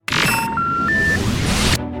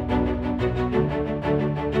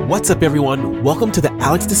What's up, everyone? Welcome to the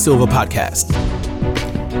Alex Da Silva podcast.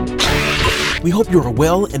 We hope you are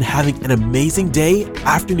well and having an amazing day,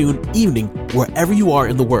 afternoon, evening, wherever you are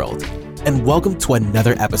in the world. And welcome to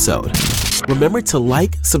another episode. Remember to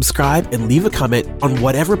like, subscribe, and leave a comment on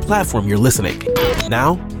whatever platform you're listening.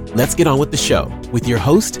 Now, let's get on with the show with your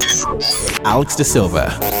host, Alex Da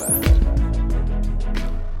Silva.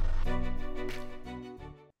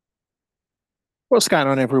 What's going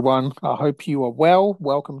on, everyone? I hope you are well.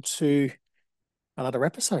 Welcome to another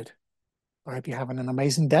episode. I hope you're having an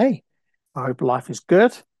amazing day. I hope life is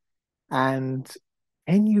good. And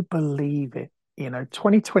can you believe it?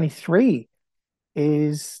 2023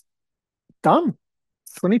 is done.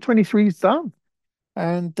 2023 is done.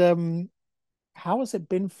 And how has it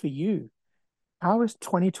been for you? How has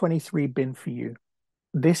 2023 been for you?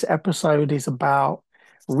 This episode is about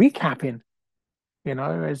recapping,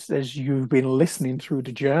 as you've been listening through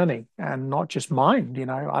the journey, and not just mine,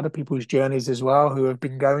 other people's journeys as well, who have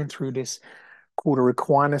been going through this called a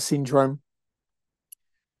Requiner syndrome,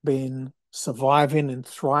 been surviving and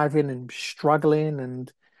thriving and struggling,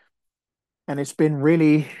 and it's been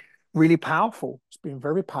really, really powerful. It's been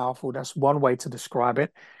very powerful. That's one way to describe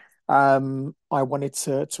it. I wanted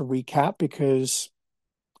to recap because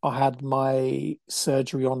I had my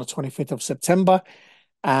surgery on the 25th of September.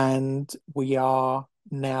 And we are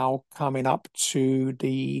now coming up to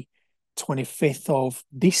the 25th of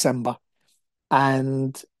December.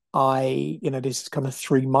 And this is kind of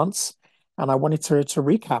 3 months. And I wanted to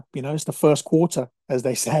recap, it's the first quarter, as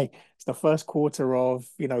they say. It's the first quarter of,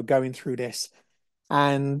 going through this.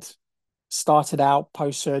 And started out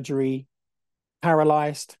post-surgery,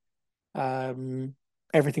 paralyzed.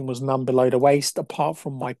 Everything was numb below the waist, apart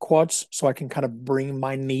from my quads. So I can kind of bring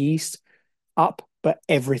my knees up, but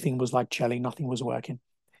everything was like jelly, nothing was working.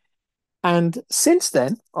 And since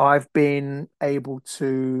then, I've been learning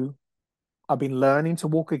to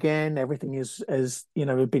walk again. Everything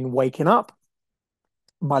I've been waking up.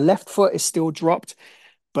 My left foot is still dropped,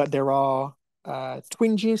 but there are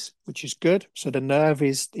twinges, which is good. So the nerve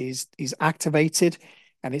is activated,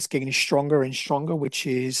 and it's getting stronger and stronger, which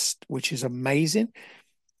is amazing.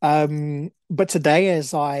 But today,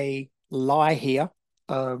 as I lie here,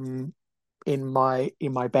 in my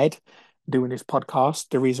bed doing this podcast,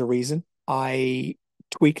 there is a reason. I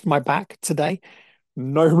tweaked my back today.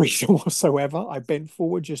 No reason whatsoever. I bent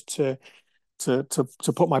forward just to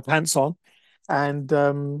put my pants on, and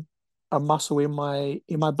a muscle in my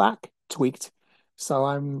back tweaked. So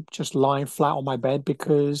I'm just lying flat on my bed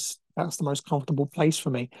because that's the most comfortable place for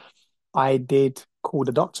me. I did call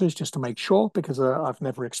the doctors just to make sure, because I've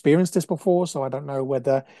never experienced this before, so I don't know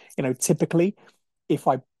whether, typically, if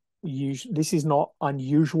I use this is not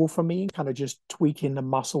unusual for me, kind of just tweaking the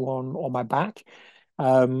muscle on my back.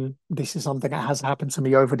 This is something that has happened to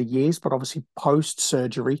me over the years, but obviously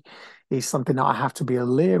post-surgery is something that I have to be a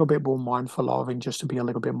little bit more mindful of, and just to be a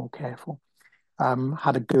little bit more careful.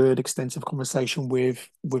 Had a good extensive conversation with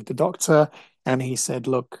the doctor, and he said,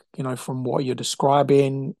 look, from what you're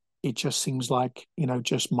describing, it just seems like,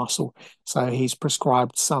 just muscle. So he's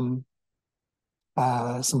prescribed some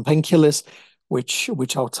painkillers, which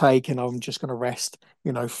I'll take, and I'm just going to rest,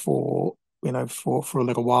 for a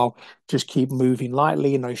little while. Just keep moving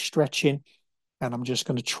lightly, stretching, and I'm just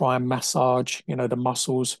going to try and massage, the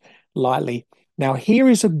muscles lightly. Now, here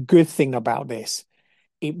is a good thing about this.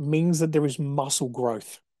 It means that there is muscle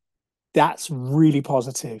growth. That's really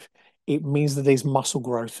positive. It means that there's muscle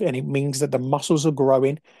growth, and it means that the muscles are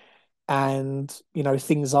growing, and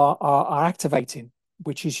things are activating,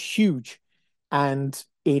 which is huge. And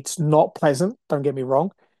it's not pleasant, don't get me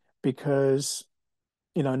wrong, because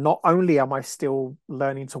not only am I still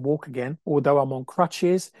learning to walk again, although I'm on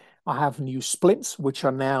crutches, I have new splints, which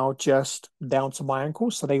are now just down to my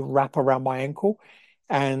ankle, so they wrap around my ankle,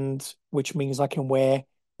 and which means I can wear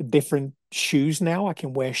different shoes now. I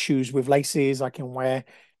can wear shoes with laces, I can wear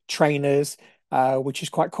trainers, which is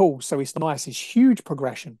quite cool. So it's nice. It's huge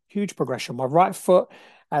progression, huge progression. My right foot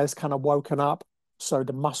has kind of woken up. So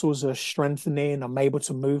the muscles are strengthening. I'm able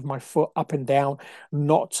to move my foot up and down,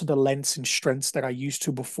 not to the lengths and strengths that I used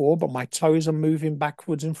to before, but my toes are moving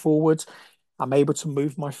backwards and forwards. I'm able to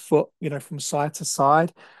move my foot, from side to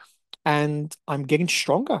side, and I'm getting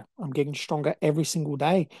stronger. I'm getting stronger every single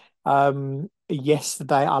day.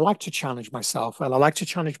 Yesterday, I like to challenge myself, and I like to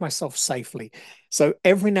challenge myself safely. So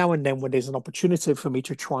every now and then, when there's an opportunity for me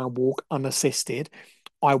to try and walk unassisted,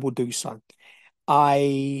 I will do so.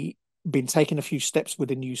 I been taking a few steps with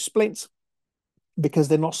the new splints because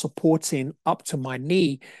they're not supporting up to my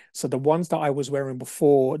knee. So the ones that I was wearing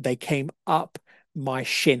before, they came up my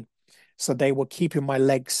shin. So they were keeping my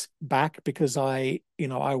legs back because I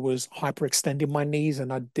was hyperextending my knees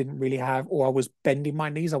and I didn't really have, or I was bending my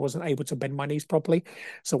knees. I wasn't able to bend my knees properly.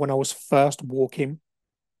 So when I was first walking,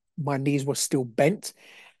 my knees were still bent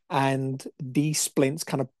and these splints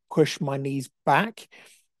kind of pushed my knees back,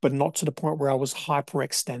 but not to the point where I was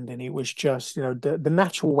hyperextending. It was just, the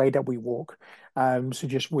natural way that we walk. So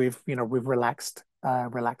just with relaxed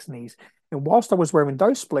knees. And whilst I was wearing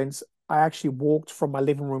those splints, I actually walked from my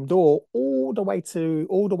living room door all the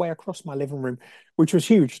way across my living room, which was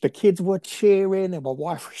huge. The kids were cheering and my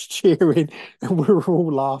wife was cheering and we were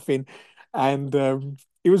all laughing. And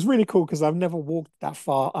it was really cool because I've never walked that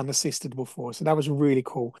far unassisted before. So that was really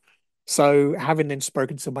cool. So having then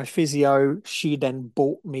spoken to my physio, she then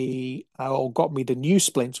bought me or got me the new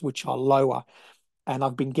splints, which are lower, and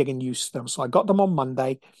I've been getting used to them. So I got them on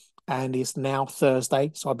Monday, and it's now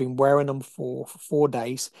Thursday. So I've been wearing them for 4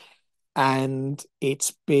 days, and I've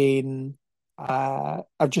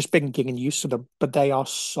just been getting used to them, but they are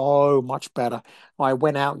so much better. I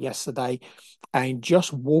went out yesterday and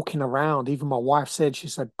just walking around, even my wife said, she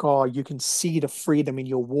said, God, you can see the freedom in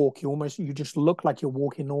your walk. You just look like you're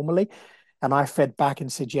walking normally. And I fed back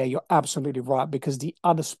and said, yeah, you're absolutely right. Because the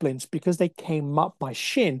other splints, because they came up my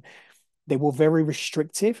shin, they were very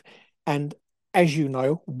restrictive. And as you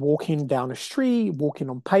know, walking down a street, walking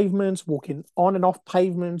on pavements, walking on and off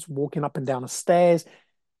pavements, walking up and down the stairs,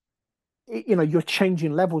 you're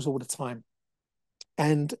changing levels all the time.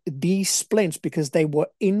 And these splints, because they were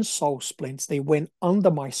insole splints, they went under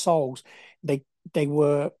my soles. They they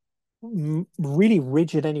were really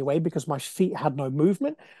rigid anyway because my feet had no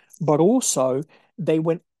movement, but also they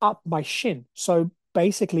went up my shin. So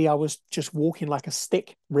basically, I was just walking like a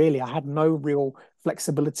stick. Really, I had no real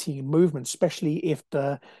flexibility in movement, especially if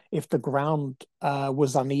the ground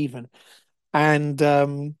was uneven. And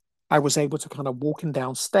I was able to kind of walking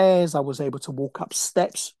downstairs. I was able to walk up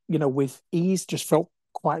steps, with ease. Just felt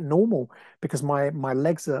quite normal because my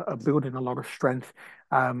legs are building a lot of strength,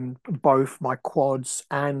 both my quads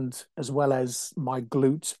and as well as my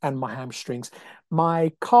glutes and my hamstrings.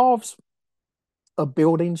 My calves are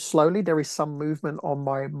building slowly. There is some movement on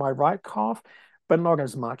my right calf, but not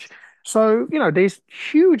as much. So, there's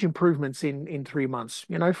huge improvements in 3 months,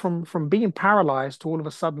 from being paralyzed to all of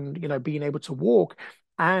a sudden, being able to walk.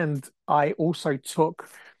 And I also took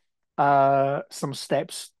some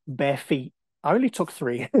steps bare feet. I only took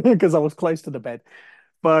three because I was close to the bed.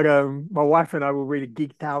 But my wife and I were really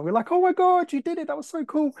geeked out. We're like, "Oh my God, you did it! That was so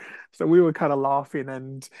cool!" So we were kind of laughing,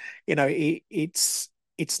 and it's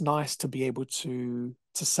nice to be able to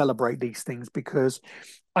celebrate these things because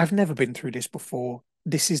I've never been through this before.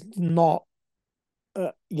 This is not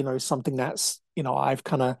something that's I've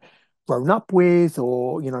kind of grown up with,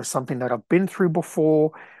 or something that I've been through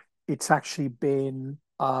before. It's actually been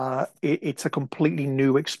it's a completely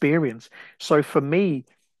new experience. So for me,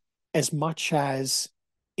 as much as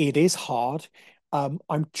it is hard,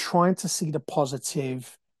 I'm trying to see the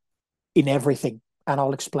positive in everything, and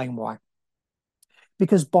I'll explain why.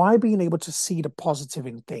 Because by being able to see the positive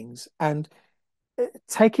in things and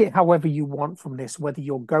take it however you want from this, whether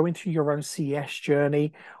you're going through your own CS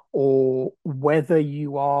journey or whether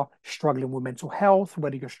you are struggling with mental health,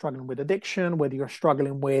 whether you're struggling with addiction, whether you're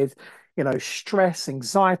struggling with, stress,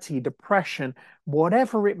 anxiety, depression,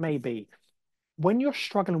 whatever it may be, when you're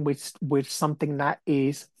struggling with something that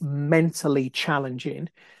is mentally challenging,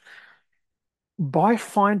 by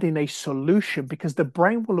finding a solution, because the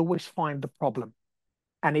brain will always find the problem,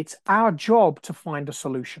 and it's our job to find a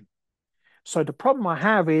solution. So the problem I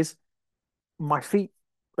have is my feet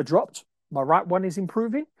are dropped, my right one is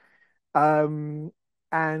improving, um,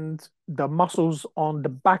 and the muscles on the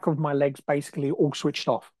back of my legs basically all switched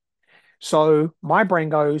off. So my brain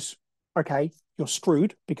goes, okay, you're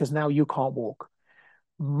screwed because now you can't walk.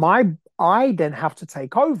 my I then have to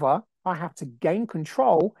take over. I have to gain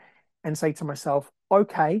control and say to myself,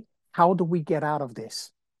 okay, how do we get out of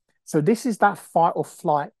this? So this is that fight or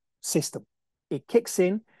flight system. It kicks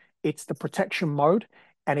in, it's the protection mode,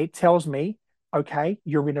 and it tells me, okay,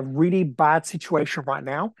 you're in a really bad situation right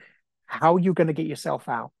now. How are you going to get yourself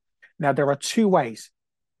out? Now, there are two ways.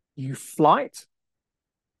 You flight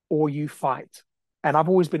or you fight. And I've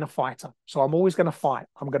always been a fighter. So I'm always going to fight.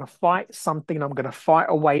 I'm going to fight something. I'm going to fight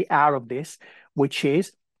a way out of this, which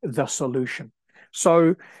is the solution.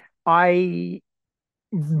 So I,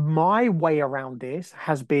 my way around this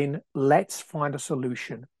has been let's find a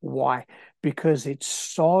solution. Why? Because it's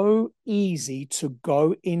so easy to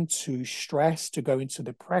go into stress, to go into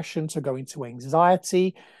depression, to go into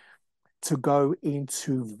anxiety, to go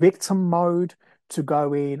into victim mode, to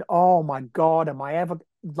go in, oh my God, am I ever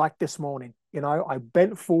like this morning? I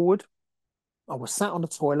bent forward I was sat on the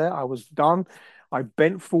toilet. I was done. I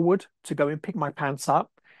bent forward to go and pick my pants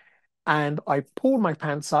up. And I pulled my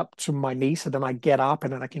pants up to my knee. So then I get up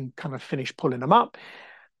and then I can kind of finish pulling them up.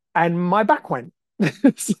 And my back went.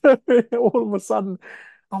 So all of a sudden,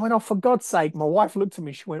 I went, oh, for God's sake. My wife looked at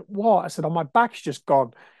me. She went, what? I said, oh, my back's just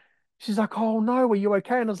gone. She's like, oh no, are you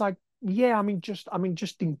okay? And I was like, yeah, just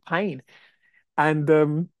in pain. And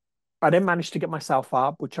I then managed to get myself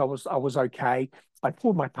up, which I was okay. I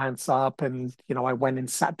pulled my pants up and I went and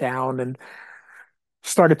sat down and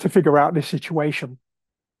started to figure out this situation.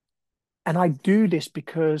 And I do this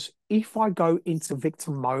because if I go into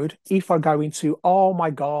victim mode, if I go into, oh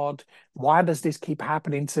my God, why does this keep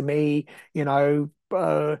happening to me?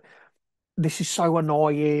 This is so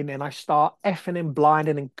annoying. And I start effing and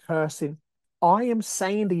blinding and cursing. I am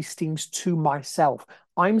saying these things to myself.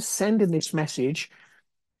 I'm sending this message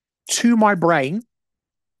to my brain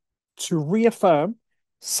to reaffirm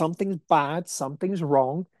something's bad, something's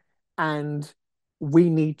wrong, and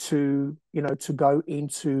we need to go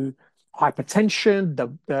into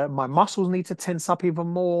hypertension. My muscles need to tense up even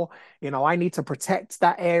more. I need to protect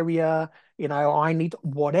that area. I need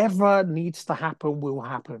whatever needs to happen will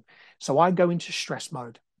happen. So I go into stress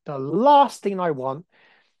mode. The last thing I want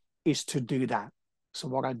is to do that. So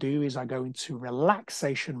what I do is I go into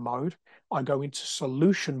relaxation mode. I go into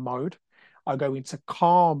solution mode. I go into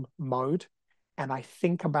calm mode and I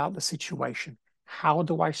think about the situation. How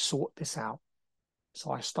do I sort this out?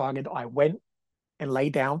 So I went and lay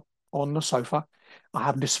down on the sofa. I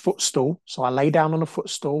have this footstool. So I lay down on a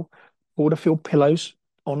footstool, pulled a few pillows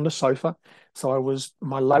on the sofa. So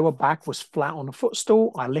my lower back was flat on the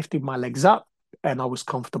footstool. I lifted my legs up and I was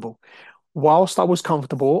comfortable. Whilst I was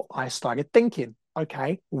comfortable, I started thinking,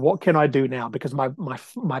 okay, what can I do now? Because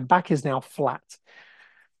my back is now flat.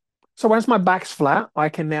 So as my back's flat, I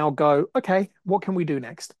can now go, okay, what can we do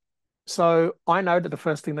next? So I know that the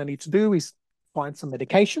first thing I need to do is find some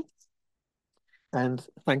medication. And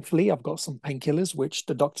thankfully, I've got some painkillers, which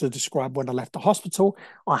the doctor described when I left the hospital.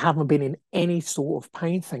 I haven't been in any sort of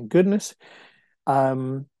pain, thank goodness,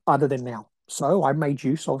 other than now. So I made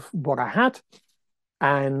use of what I had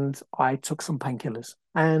and I took some painkillers.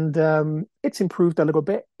 And it's improved a little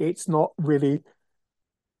bit. It's not really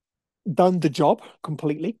done the job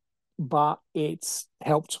completely, but it's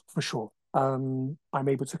helped for sure. I'm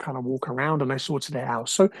able to kind of walk around and I sorted it out.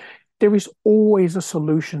 So there is always a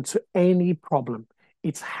solution to any problem.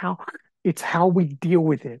 It's how we deal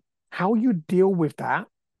with it. How you deal with that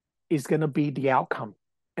is going to be the outcome.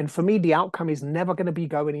 And for me, the outcome is never going to be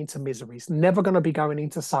going into misery. It's never going to be going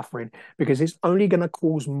into suffering because it's only going to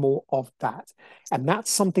cause more of that. And that's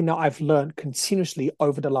something that I've learned continuously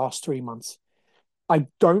over the last 3 months. I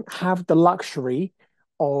don't have the luxury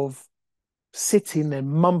of sitting and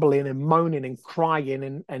mumbling and moaning and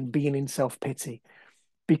crying and being in self-pity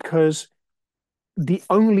because the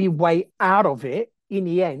only way out of it in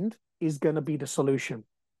the end is going to be the solution.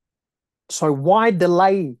 So why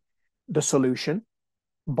delay the solution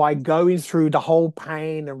by going through the whole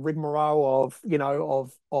pain and rigmarole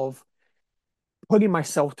of putting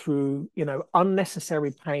myself through,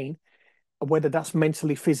 unnecessary pain, whether that's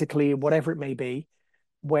mentally, physically, whatever it may be,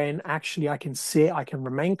 when actually I can sit, I can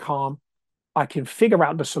remain calm, I can figure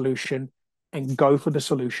out the solution and go for the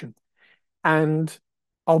solution. And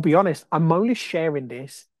I'll be honest, I'm only sharing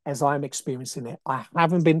this as I'm experiencing it. I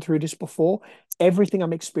haven't been through this before. Everything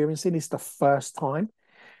I'm experiencing is the first time.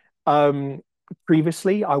 Um,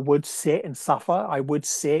 Previously, I would sit and suffer. I would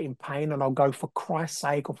sit in pain and I'll go, for Christ's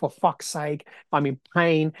sake or for fuck's sake, I'm in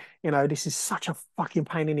pain. This is such a fucking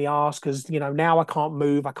pain in the ass because, now I can't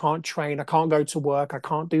move, I can't train, I can't go to work, I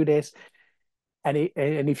can't do this. And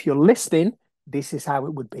if you're listening, this is how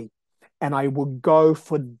it would be. And I would go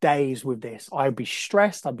for days with this. I'd be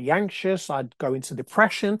stressed, I'd be anxious, I'd go into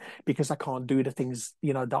depression because I can't do the things,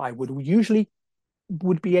 that I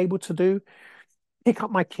would be able to do. Pick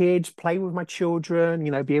up my kids, play with my children,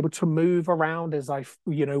 be able to move around as I,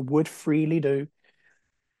 would freely do.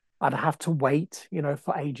 I'd have to wait,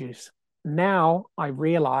 for ages. Now I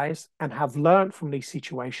realize and have learned from these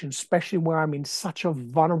situations, especially where I'm in such a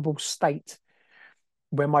vulnerable state,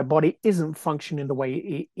 where my body isn't functioning the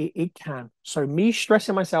way it can. So me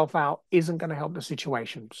stressing myself out isn't going to help the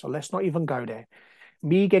situation. So let's not even go there.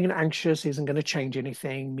 Me getting anxious isn't going to change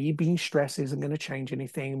anything. Me being stressed isn't going to change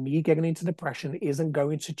anything. Me getting into depression isn't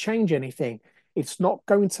going to change anything. It's not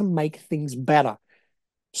going to make things better.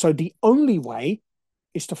 So the only way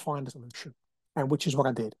is to find a solution, and which is what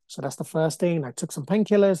I did. So that's the first thing. I took some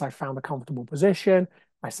painkillers. I found a comfortable position.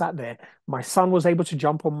 I sat there. My son was able to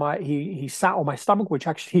jump on he sat on my stomach, which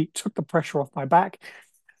actually took the pressure off my back.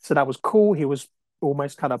 So that was cool. He was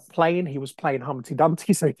almost kind of playing. He was playing Humpty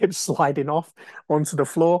Dumpty, so he kept sliding off onto the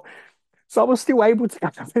floor. So I was still able to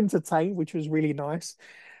kind of entertain, which was really nice.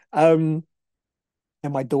 Um,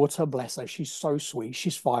 and my daughter, bless her, she's so sweet.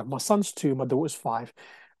 She's 5. My son's 2, my daughter's 5.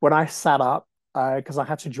 When I sat up, because I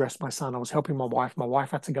had to dress my son, I was helping my wife. My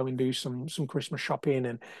wife had to go and do some Christmas shopping,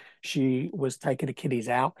 and she was taking the kiddies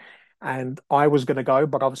out. And I was going to go,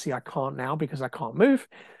 but obviously I can't now because I can't move.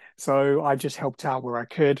 So I just helped out where I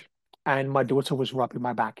could. And my daughter was rubbing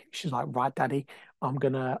my back. She's like, "Right, Daddy, I'm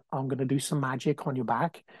gonna do some magic on your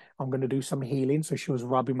back. I'm gonna do some healing." So she was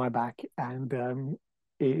rubbing my back, and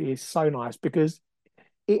it is so nice because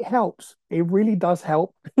it helps. It really does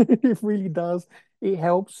help. It really does. It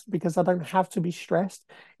helps because I don't have to be stressed.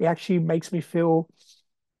 It actually makes me feel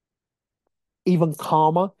even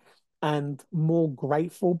calmer and more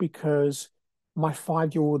grateful because my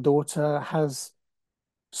 5-year-old daughter has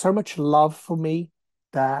so much love for me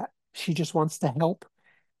that she just wants to help.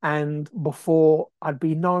 And before I'd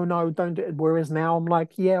be, no, no, don't do it. Whereas now I'm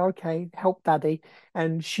like, yeah, okay, help daddy.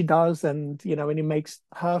 And she does. And, and it makes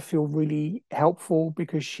her feel really helpful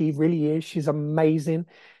because she really is. She's amazing.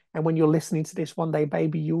 And when you're listening to this one day,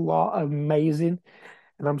 baby, you are amazing.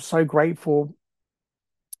 And I'm so grateful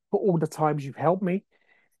for all the times you've helped me.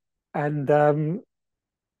 And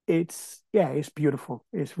yeah, it's beautiful.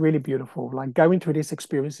 It's really beautiful. Like going through this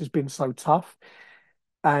experience has been so tough.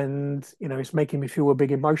 And, it's making me feel a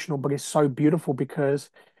bit emotional, but it's so beautiful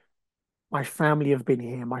because my family have been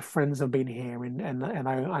here, my friends have been here, and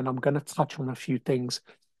I'm going to touch on a few things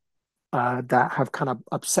that have kind of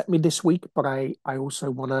upset me this week, but I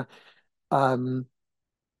also want to um,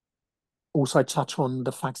 also touch on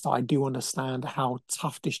the fact that I do understand how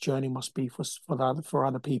tough this journey must be for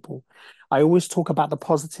other people. I always talk about the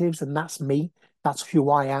positives, and that's me. That's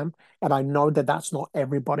who I am, and I know that that's not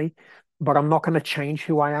everybody, but I'm not going to change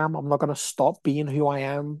who I am. I'm not going to stop being who I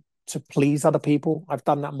am to please other people. I've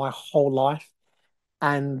done that my whole life,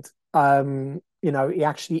 and it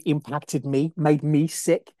actually impacted me, made me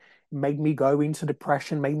sick, made me go into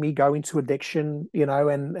depression, made me go into addiction,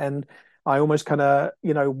 and I almost kind of,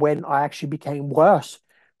 when I actually became worse,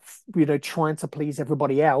 trying to please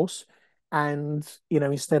everybody else, and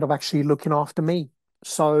instead of actually looking after me.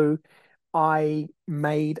 So I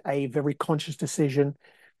made a very conscious decision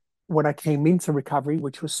when I came into recovery,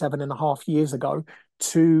 which was 7.5 years ago,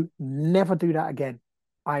 to never do that again.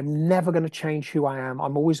 I'm never going to change who I am.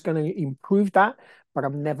 I'm always going to improve that, but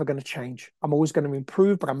I'm never going to change. I'm always going to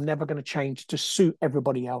improve, but I'm never going to change to suit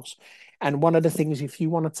everybody else. And one of the things, if you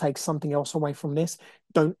want to take something else away from this,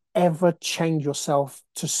 don't ever change yourself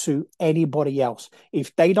to suit anybody else.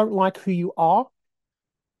 If they don't like who you are,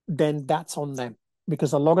 then that's on them.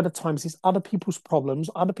 Because a lot of the times it's other people's problems.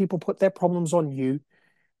 Other people put their problems on you,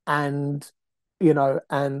 and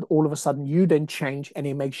and all of a sudden you then change and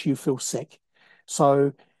it makes you feel sick.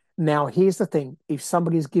 So now here's the thing: if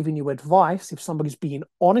somebody's giving you advice, if somebody's being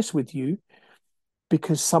honest with you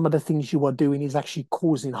because some of the things you are doing is actually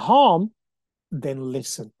causing harm, then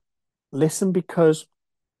listen, because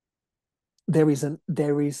there is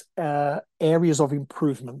areas of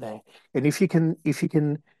improvement there. And if you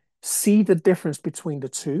can see the difference between the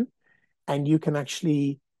two, and you can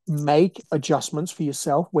actually make adjustments for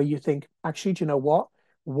yourself where you think, actually, do you know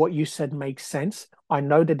what you said makes sense. I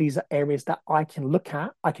know that these are areas that I can look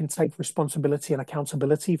at. I can take responsibility and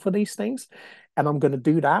accountability for these things, and I'm going to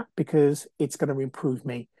do that because it's going to improve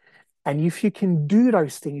me. And if you can do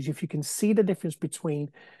those things, if you can see the difference between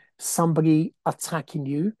somebody attacking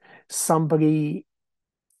you, somebody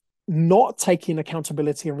not taking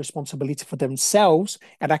accountability and responsibility for themselves,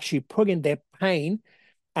 and actually putting their pain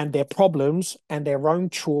and their problems and their own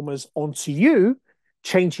traumas onto you,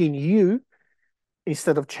 changing you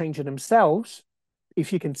instead of changing themselves.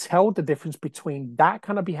 If you can tell the difference between that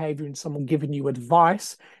kind of behavior and someone giving you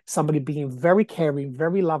advice, somebody being very caring,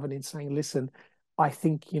 very loving, and saying, listen, I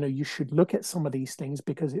think you should look at some of these things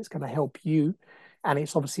because it's going to help you. And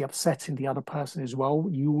it's obviously upsetting the other person as well.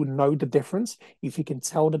 You will know the difference. If you can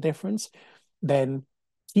tell the difference, then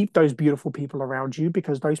keep those beautiful people around you,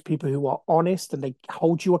 because those people who are honest and they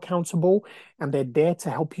hold you accountable and they're there to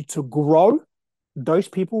help you to grow, those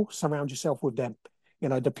people, surround yourself with them.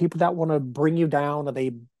 The people that want to bring you down, or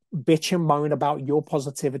they bitch and moan about your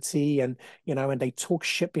positivity, and they talk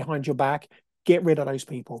shit behind your back, get rid of those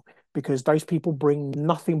people, because those people bring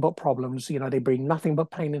nothing but problems. They bring nothing but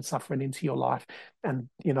pain and suffering into your life. And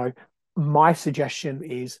my suggestion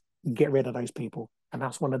is get rid of those people. And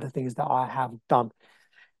that's one of the things that I have done.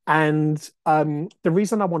 And the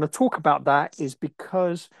reason I want to talk about that is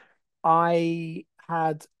because I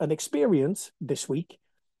had an experience this week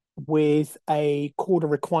with a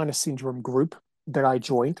Cauda equina syndrome group. that I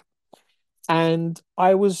joined, and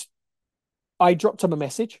I dropped them a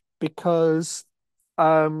message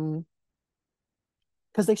um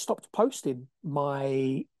because they stopped posting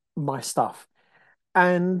my stuff,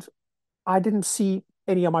 and I didn't see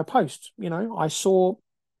any of my posts. I saw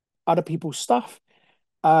other people's stuff,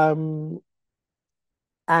 um,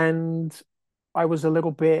 and I was a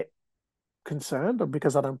little bit concerned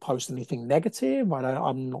because I don't post anything negative.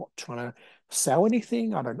 I'm not trying to sell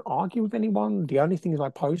anything. I don't argue with anyone. The only things I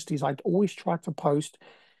post is I always try to post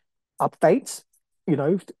updates,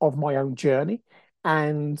 of my own journey.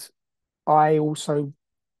 And I also,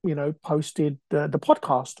 posted the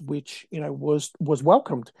podcast, which, was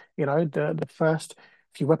welcomed. The first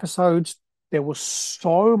few episodes, there was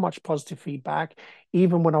so much positive feedback.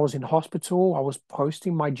 Even when I was in hospital, I was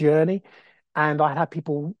posting my journey, and I had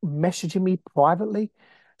people messaging me privately.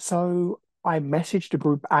 So I messaged the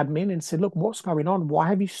group admin and said, "Look, what's going on? Why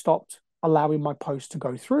have you stopped allowing my post to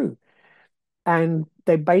go through?" And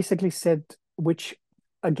they basically said, which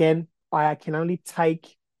again, I can only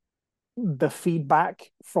take the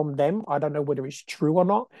feedback from them. I don't know whether it's true or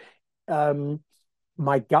not. Um,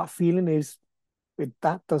 my gut feeling is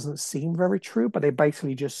that doesn't seem very true, but they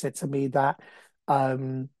basically just said to me that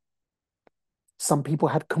um, some people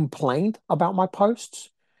had complained about my posts,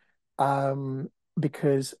 um,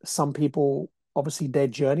 because some people, obviously, their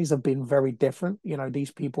journeys have been very different.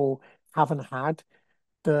 These people haven't had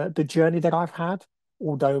the journey that I've had.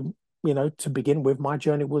 Although, to begin with, my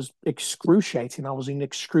journey was excruciating. I was in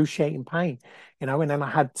excruciating pain, and then I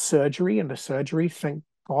had surgery, and the surgery, thank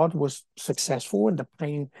God, was successful and the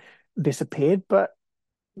pain disappeared. But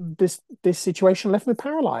this situation left me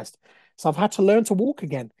paralyzed. So I've had to learn to walk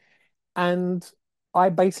again. And I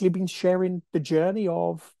basically been sharing the journey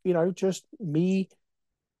of, just me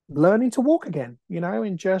learning to walk again,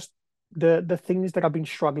 and just the things that I've been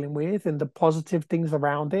struggling with and the positive things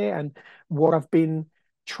around it, and what I've been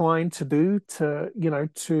trying to do to,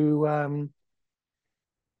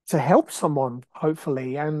 to help someone,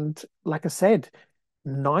 hopefully. And like I said,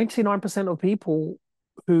 99% of people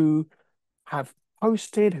who have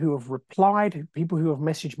posted, who have replied, people who have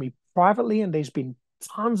messaged me privately, and there's been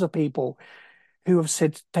tons of people who have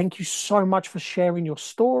said, "Thank you so much for sharing your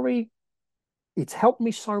story. It's helped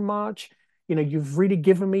me so much. You've really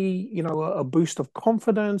given me, a boost of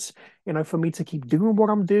confidence, for me to keep doing what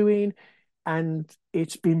I'm doing." And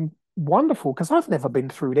it's been wonderful because I've never been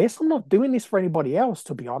through this. I'm not doing this for anybody else,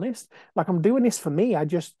 to be honest. Like, I'm doing this for me.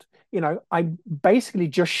 I basically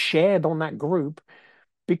just shared on that group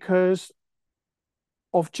because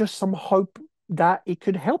of just some hope that it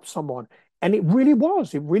could help someone. And it really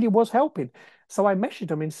was helping. So I messaged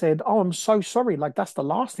them and said, "Oh, I'm so sorry. Like, that's the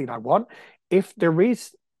last thing I want. If there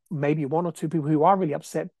is maybe one or two people who are really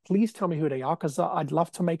upset, please tell me who they are because I'd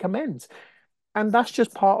love to make amends." And that's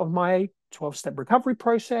just part of my 12-step recovery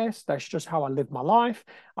process. That's just how I live my life.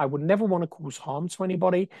 I would never want to cause harm to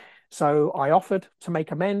anybody. So I offered to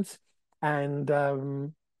make amends, and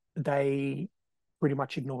they pretty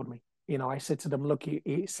much ignored me. I said to them, "Look,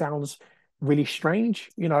 it sounds really strange,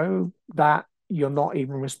 that you're not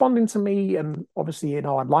even responding to me. And obviously,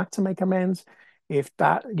 I'd like to make amends if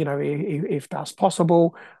that, if that's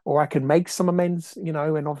possible, or I can make some amends,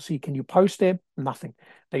 and obviously, can you post it?" Nothing.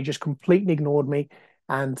 They just completely ignored me,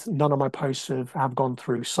 and none of my posts have gone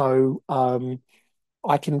through. So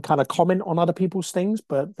I can kind of comment on other people's things,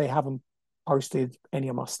 but they haven't posted any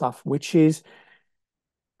of my stuff,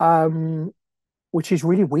 um, which is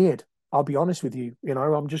really weird. I'll be honest with you.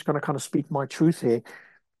 I'm just going to kind of speak my truth here.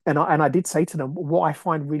 And I did say to them, what I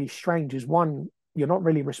find really strange is, one, you're not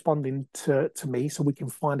really responding to me, so we can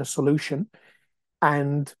find a solution.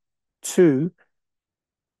 And two,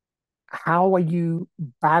 how are you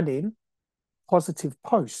banning positive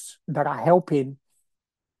posts that are helping,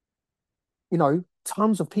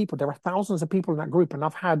 tons of people? There are thousands of people in that group, and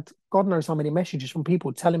I've had God knows how many messages from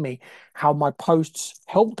people telling me how my posts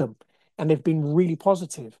helped them, and they've been really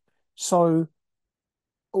positive. So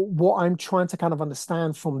what I'm trying to kind of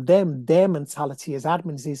understand from them, their mentality as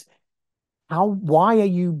admins, is why are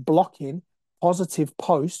you blocking positive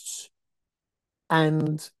posts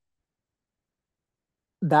and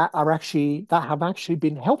that have actually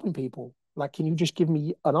been helping people? Like, can you just give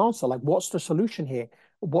me an answer? Like, what's the solution here?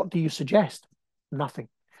 What do you suggest? Nothing.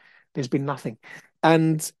 There's been nothing.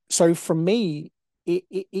 And so for me,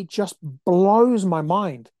 it just blows my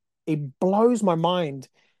mind. It blows my mind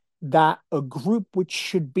that a group which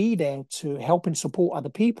should be there to help and support other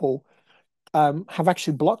people, have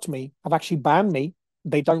actually blocked me, have actually banned me.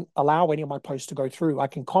 They don't allow any of my posts to go through. I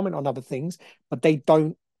can comment on other things, but they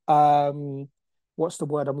don't. What's the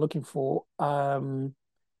word I'm looking for?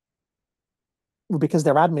 because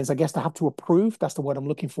they're admins, I guess they have to approve. That's the word I'm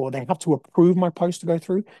looking for. They have to approve my post to go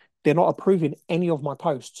through. They're not approving any of my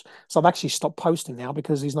posts. So I've actually stopped posting now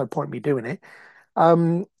because there's no point in me doing it.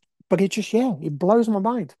 Um, but it just, yeah, it blows my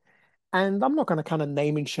mind. And I'm not going to kind of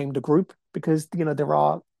name and shame the group because, there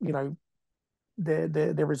are,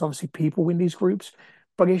 there is obviously people in these groups,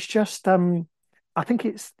 but it's just, I think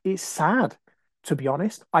it's sad, to be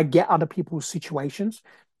honest. I get other people's situations.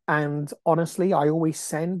 And honestly, I always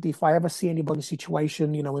send, if I ever see anybody's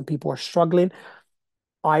situation, when people are struggling,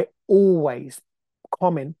 I always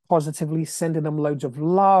comment positively, sending them loads of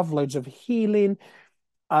love, loads of healing,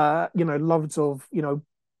 loads of,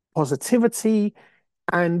 positivity.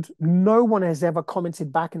 And no one has ever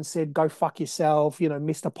commented back and said, go fuck yourself,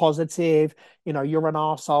 Mr. Positive, you're an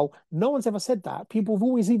arsehole. No one's ever said that. People have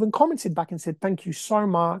always even commented back and said, thank you so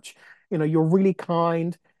much. You're really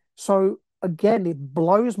kind. So again, it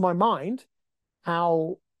blows my mind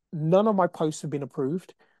how none of my posts have been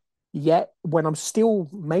approved. Yet when I'm still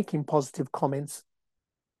making positive comments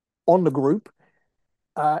on the group,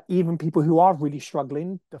 even people who are really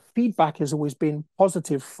struggling, the feedback has always been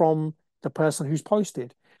positive from the person who's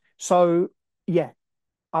posted. So, yeah,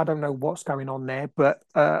 I don't know what's going on there, but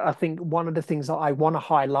I think one of the things that I want to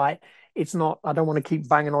highlight, it's not, I don't want to keep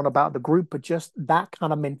banging on about the group, but just that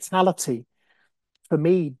kind of mentality for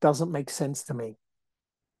me doesn't make sense to me.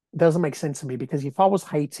 It doesn't make sense to me because if I was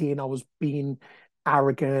hating, I was being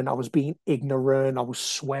arrogant, I was being ignorant, I was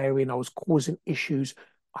swearing, I was causing issues,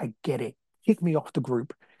 I get it. Kick me off the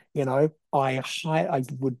group. I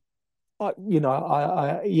would,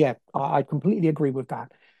 yeah, I completely agree with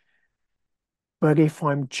that. But if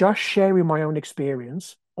I'm just sharing my own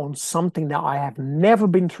experience on something that I have never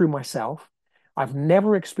been through myself, I've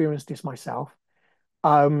never experienced this myself,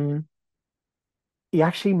 um, it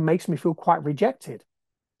actually makes me feel quite rejected.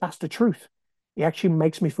 That's the truth. It actually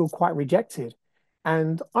makes me feel quite rejected.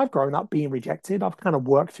 And I've grown up being rejected. I've kind of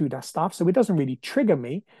worked through that stuff. So it doesn't really trigger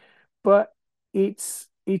me, but it's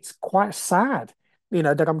quite sad,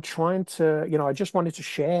 that I'm trying to, I just wanted to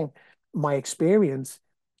share my experience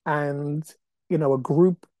and, a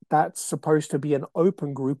group that's supposed to be an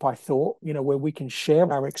open group, I thought, where we can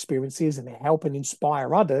share our experiences and help and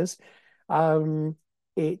inspire others. Um,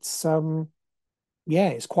 it's yeah,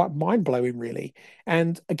 it's quite mind-blowing, really.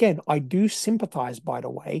 And again, I do sympathize, by the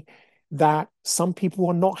way, that some people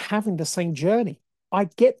are not having the same journey. I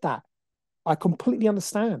get that. I completely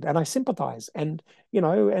understand and I sympathize.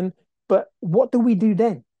 But what do we do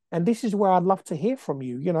then? And this is where I'd love to hear from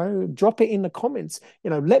you. Drop it in the comments.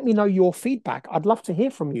 Let me know your feedback. I'd love to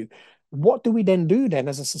hear from you. What do we then do then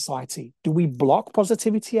as a society? Do we block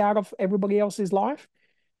positivity out of everybody else's life?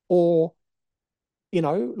 Or,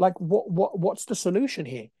 like what's the solution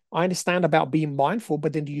here? I understand about being mindful,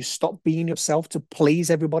 but then do you stop being yourself to please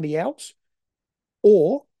everybody else?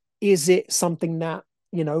 Or is it something that,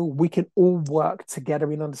 we can all work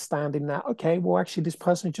together in understanding that, okay, well, actually, this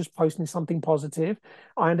person is just posting something positive.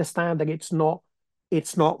 I understand that it's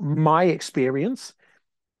not my experience.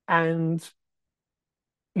 And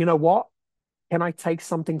you know what? Can I take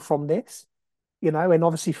something from this? And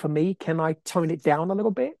obviously for me, can I tone it down a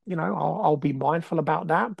little bit? I'll be mindful about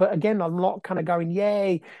that. But again, I'm not kind of going,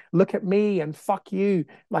 yay, look at me and fuck you.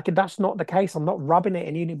 Like that's not the case. I'm not rubbing it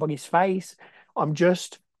in anybody's face. I'm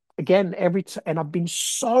just, again, and I've been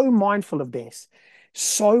so mindful of this,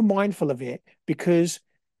 so mindful of it because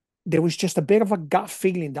there was just a bit of a gut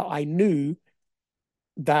feeling that I knew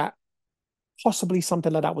that possibly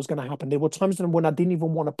something like that was going to happen. There were times when I didn't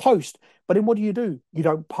even want to post, but then what do? You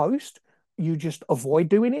don't post. You just avoid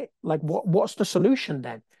doing it. Like what's the solution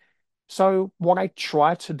then? So what I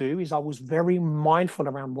tried to do is I was very mindful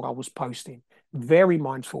around what I was posting, very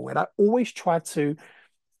mindful. And I always tried to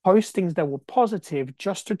post things that were positive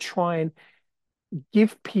just to try and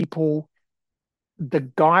give people the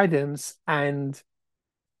guidance and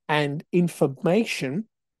information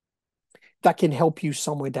that can help you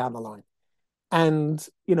somewhere down the line. And,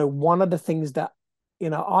 one of the things that,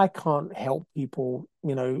 I can't help people,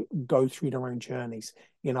 go through their own journeys.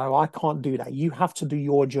 I can't do that. You have to do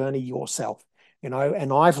your journey yourself,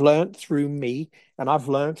 and I've learned through me and I've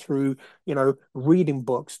learned through, reading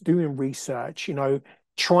books, doing research,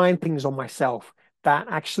 trying things on myself that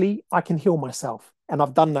actually I can heal myself. And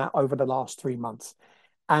I've done that over the last 3 months.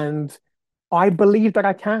 And I believe that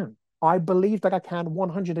I can. I believe that I can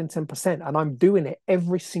 110%. And I'm doing it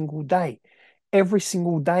every single day. Every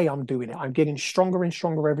single day I'm doing it. I'm getting stronger and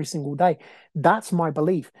stronger every single day. That's my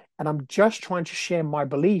belief. And I'm just trying to share my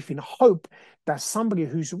belief in hope that somebody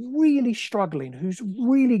who's really struggling, who's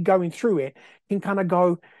really going through it, can kind of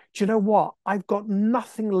go, do you know what? I've got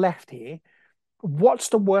nothing left here. What's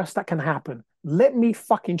the worst that can happen? let me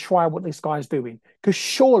fucking try what this guy's doing. Because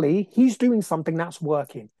surely he's doing something that's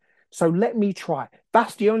working. So let me try.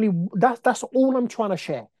 That's all I'm trying to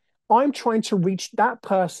share. I'm trying to reach that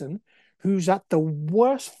person who's at the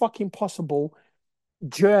worst fucking possible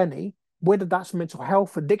journey, whether that's mental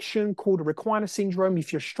health, addiction, called a recliner syndrome.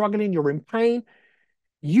 If you're struggling, you're in pain,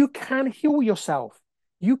 you can heal yourself.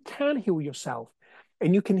 You can heal yourself.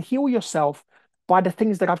 And you can heal yourself by the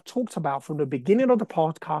things that I've talked about from the beginning of the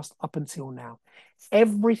podcast up until now.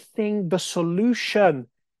 Everything, the solution,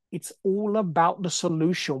 it's all about the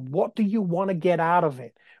solution. What do you want to get out of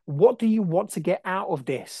it? What do you want to get out of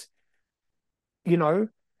this? You know,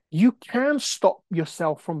 you can stop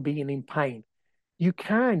yourself from being in pain. You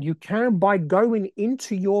can by going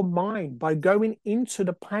into your mind, by going into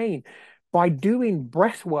the pain, by doing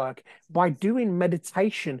breath work, by doing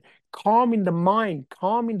meditation, calming the mind,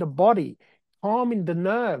 calming the body, calming the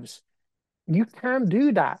nerves. You can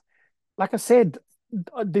do that. Like I said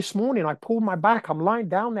this morning, I pulled my back. I'm lying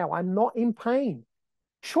down now. I'm not in pain.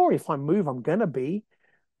 Sure, if I move, I'm gonna be,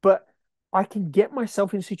 but I can get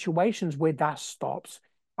myself in situations where that stops.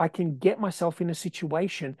 I can get myself in a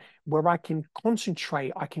situation where I can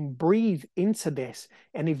concentrate, I can breathe into this,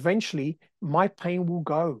 and eventually my pain will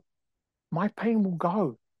go. My pain will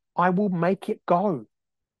go. I will make it go.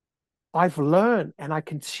 I've learned and I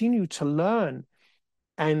continue to learn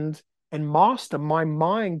and master my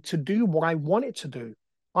mind to do what I want it to do.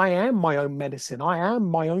 I am my own medicine. I am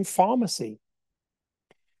my own pharmacy.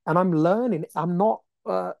 And I'm learning. I'm not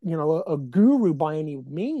a guru by any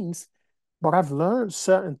means, but I've learned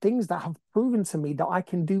certain things that have proven to me that I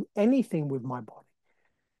can do anything with my body.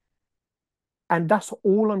 And that's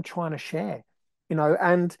all I'm trying to share,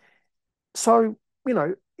 and so,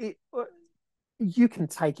 you can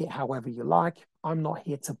take it however you like. I'm not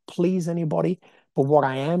here to please anybody, but what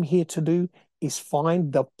I am here to do is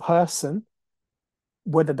find the person,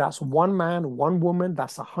 whether that's one man, one woman,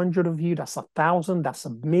 that's 100 of you, that's 1,000, that's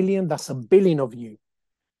 1,000,000, that's 1,000,000,000 of you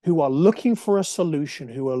who are looking for a solution,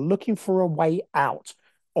 who are looking for a way out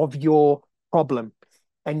of your problem.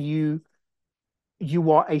 And you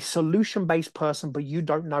are a solution-based person, but you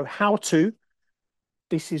don't know how to.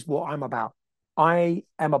 This is what I'm about. I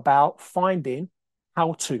am about finding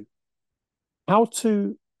how to, how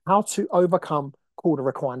to, how to overcome quarter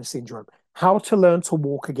recliner syndrome, how to learn to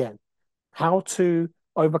walk again, how to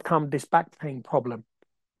overcome this back pain problem,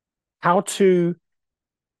 how to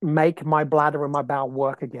make my bladder and my bowel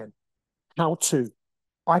work again, how to.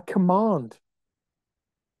 I command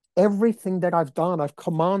everything that I've done. I've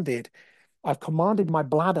commanded my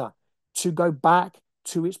bladder to go back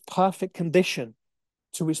to its perfect condition,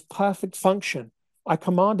 to its perfect function. I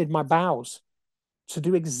commanded my bowels to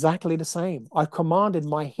do exactly the same. I commanded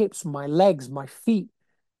my hips, my legs, my feet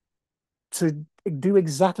to do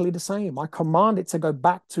exactly the same. I command it to go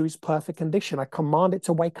back to its perfect condition. I command it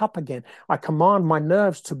to wake up again. I command my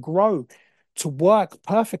nerves to grow, to work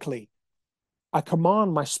perfectly. I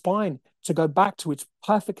command my spine to go back to its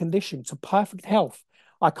perfect condition, to perfect health.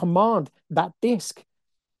 I command that disc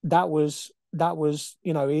it was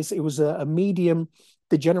a medium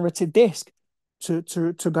degenerative disc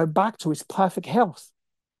to go back to its perfect health.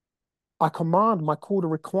 I command my quarter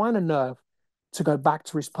recliner nerve to go back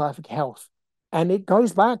to its perfect health. And it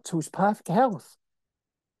goes back to its perfect health.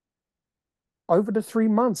 Over the 3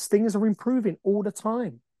 months, things are improving all the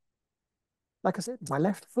time. Like I said, my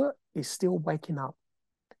left foot is still waking up.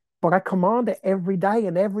 But I command it every day,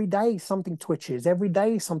 and every day something twitches. Every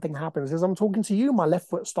day something happens. As I'm talking to you, my left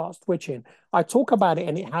foot starts twitching. I talk about it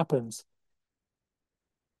and it happens.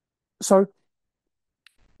 So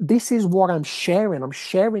this is what I'm sharing. I'm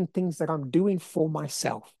sharing things that I'm doing for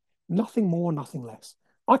myself. Nothing more, nothing less.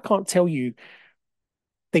 I can't tell you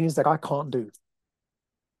things that I can't do.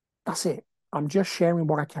 That's it. I'm just sharing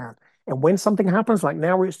what I can. And when something happens, like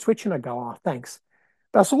now where it's twitching, I go, oh, thanks.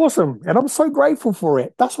 That's awesome. And I'm so grateful for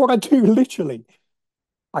it. That's what I do, literally.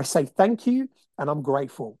 I say thank you and I'm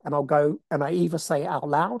grateful. And I'll go and I either say it out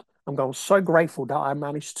loud, I'm going so grateful that I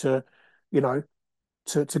managed to, you know,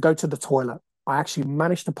 to go to the toilet. I actually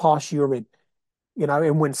managed to pass urine,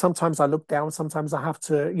 and when sometimes I look down, sometimes I have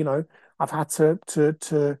to, I've had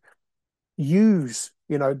to use,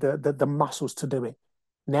 the muscles to do it.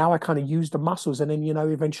 Now I kind of use the muscles, and then,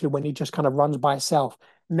 eventually when it just kind of runs by itself.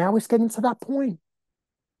 Now it's getting to that point.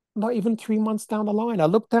 Not even 3 months down the line, I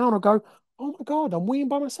look down, I go, oh my God, I'm weeing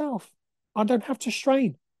by myself. I don't have to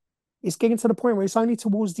strain. It's getting to the point where it's only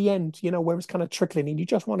towards the end, where it's kind of trickling and you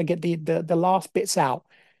just want to get the last bits out.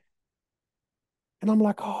 And I'm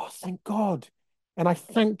like, oh, thank God. And I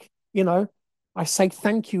thank, I say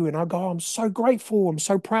thank you and I go, I'm so grateful. I'm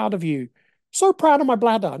so proud of you. So proud of my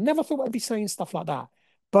bladder. I never thought I'd be saying stuff like that.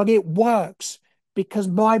 But it works because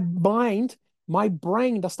my mind, my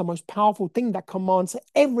brain, that's the most powerful thing that commands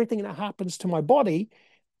everything that happens to my body.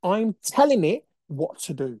 I'm telling it what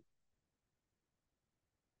to do.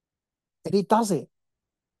 And it does it.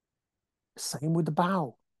 Same with the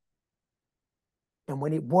bowel. And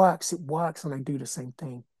when it works, and I do the same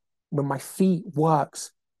thing. When my feet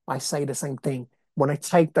works, I say the same thing. When I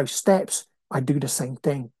take those steps, I do the same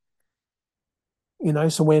thing.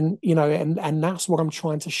 So when, and that's what I'm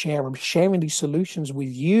trying to share. I'm sharing these solutions with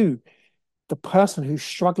you, the person who's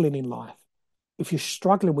struggling in life. If you're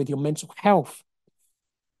struggling with your mental health,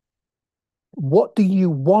 what do you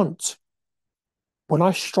want? When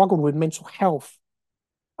I struggled with mental health,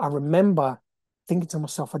 I remember thinking to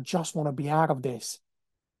myself, I just want to be out of this.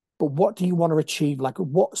 But what do you want to achieve? Like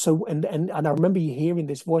what? So, and I remember you hearing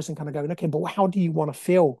this voice and kind of going, okay, but how do you want to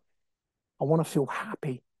feel? I want to feel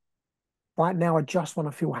happy. Right now, I just want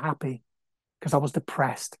to feel happy because I was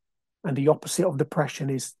depressed. And the opposite of depression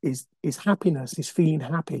is happiness, is feeling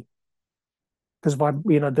happy. Because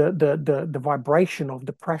the vibration of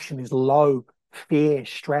depression is low. Fear,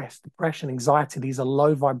 stress, depression, anxiety, these are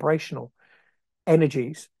low vibrational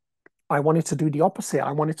energies. I wanted to do the opposite.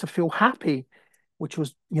 I wanted to feel happy, which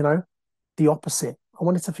was, the opposite. I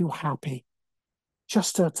wanted to feel happy,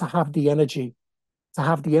 just to have the energy,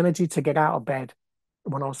 to get out of bed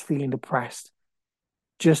when I was feeling depressed,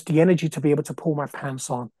 just the energy to be able to pull my pants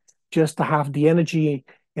on, just to have the energy,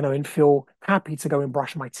 and feel happy to go and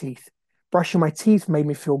brush my teeth. Brushing my teeth made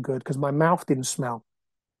me feel good because my mouth didn't smell.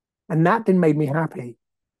 And that then made me happy.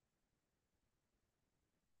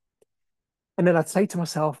 And then I'd say to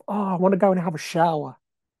myself, oh, I want to go and have a shower.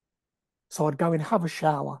 So I'd go and have a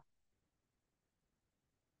shower.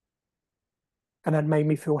 And that made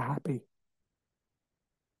me feel happy.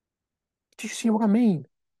 Do you see what I mean?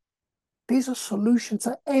 There's a solution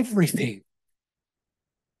to everything.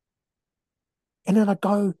 And then I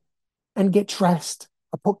go and get dressed.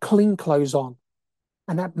 I put clean clothes on.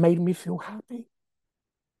 And that made me feel happy.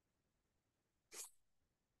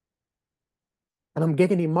 And I'm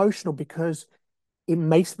getting emotional because it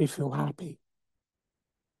makes me feel happy.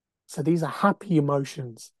 So these are happy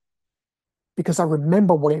emotions because I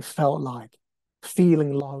remember what it felt like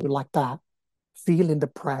feeling low like that, feeling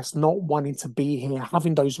depressed, not wanting to be here,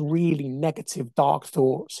 having those really negative, dark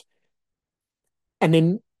thoughts, and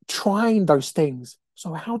then trying those things.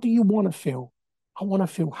 So, how do you want to feel? I want to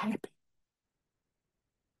feel happy.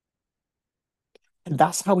 And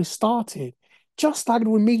that's how it started. Just started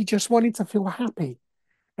with me just wanting to feel happy.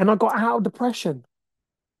 And I got out of depression.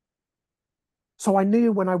 So I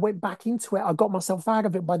knew when I went back into it, I got myself out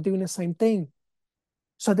of it by doing the same thing.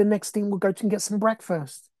 So the next thing we'll go to and get some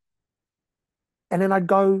breakfast. And then I'd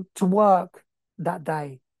go to work that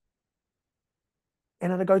day.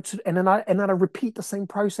 And then I go to and then I repeat the same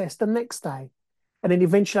process the next day. And then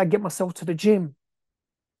eventually I get myself to the gym.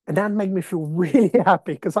 And that made me feel really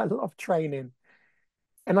happy because I love training.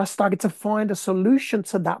 And I started to find a solution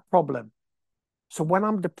to that problem. So when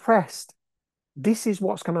I'm depressed, this is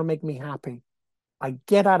what's going to make me happy. I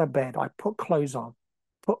get out of bed, I put clothes on,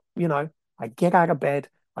 I get out of bed,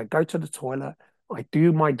 I go to the toilet, I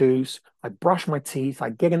do my do's, I brush my teeth,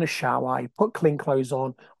 I get in the shower, I put clean clothes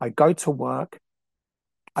on, I go to work,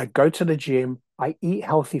 I go to the gym, I eat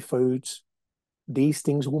healthy foods. These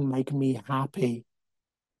things will make me happy.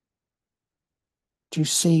 Do you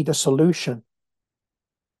see the solution?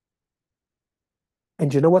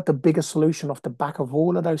 And you know what? The biggest solution off the back of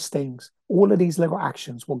all of those things, all of these little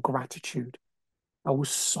actions were gratitude. I was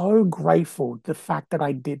so grateful the fact that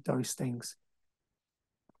I did those things.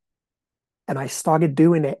 And I started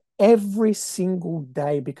doing it every single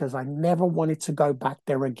day because I never wanted to go back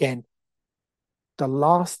there again. The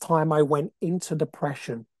last time I went into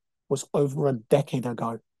depression was over a decade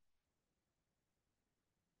ago.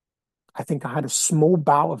 I think I had a small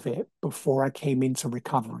bout of it before I came into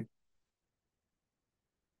recovery,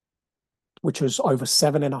 which was over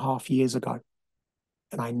 7.5 years ago.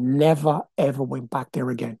 And I never, ever went back there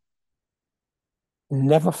again.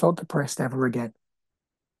 Never felt depressed ever again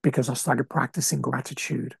because I started practicing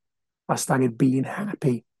gratitude. I started being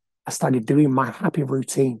happy. I started doing my happy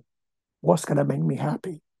routine. What's going to make me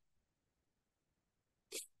happy?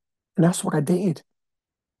 And that's what I did.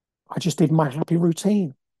 I just did my happy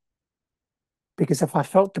routine. Because if I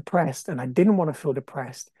felt depressed and I didn't want to feel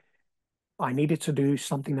depressed, I needed to do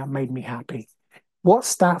something that made me happy.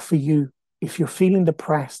 What's that for you? If you're feeling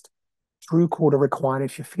depressed, true quarter required.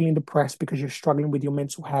 If you're feeling depressed because you're struggling with your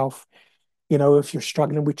mental health, if you're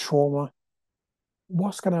struggling with trauma,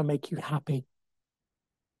 what's going to make you happy?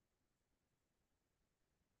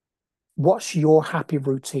 What's your happy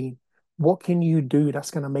routine? What can you do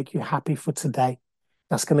that's going to make you happy for today?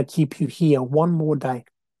 That's going to keep you here one more day.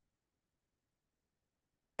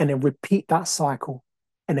 And then repeat that cycle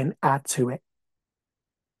and then add to it.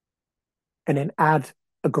 And then add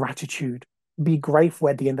a gratitude. Be grateful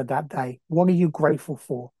at the end of that day. What are you grateful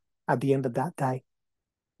for at the end of that day?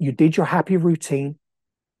 You did your happy routine.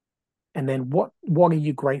 And then what are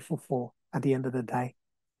you grateful for at the end of the day?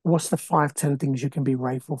 What's the 5, 10 things you can be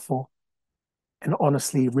grateful for? And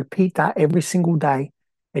honestly, repeat that every single day,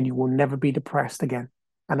 and you will never be depressed again.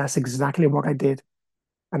 And that's exactly what I did.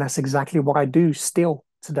 And that's exactly what I do still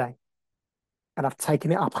today. And I've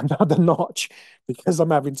taken it up another notch because I'm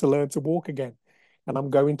having to learn to walk again. And I'm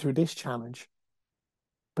going through this challenge.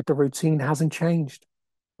 But the routine hasn't changed.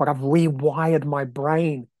 But I've rewired my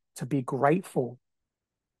brain to be grateful.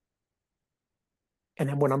 And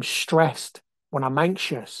then when I'm stressed, when I'm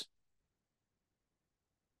anxious,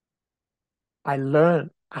 I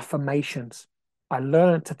learn affirmations. I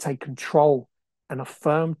learn to take control and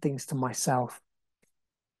affirm things to myself.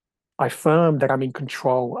 I affirm that I'm in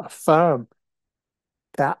control. Affirm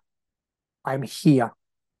that I'm here.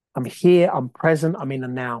 I'm here. I'm present. I'm in the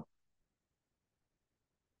now.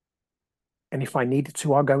 And if I needed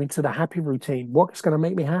to, I'll go into the happy routine. What's going to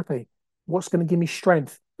make me happy? What's going to give me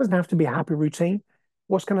strength? It doesn't have to be a happy routine.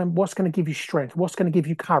 What's going to give you strength? What's going to give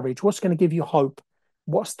you courage? What's going to give you hope?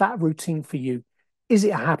 What's that routine for you? Is it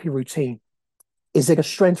a happy routine? Is it a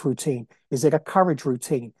strength routine? Is it a courage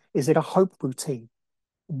routine? Is it a hope routine?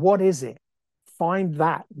 What is it? Find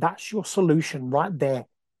that. That's your solution right there.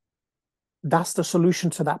 That's the solution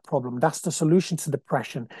to that problem. That's the solution to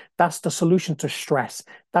depression. That's the solution to stress.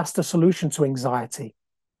 That's the solution to anxiety.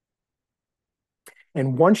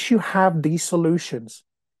 And once you have these solutions,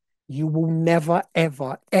 you will never,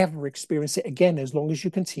 ever, ever experience it again as long as you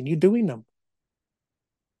continue doing them.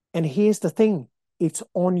 And here's the thing, it's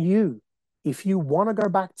on you. If you want to go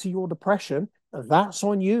back to your depression, that's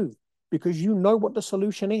on you because you know what the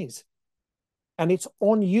solution is. And it's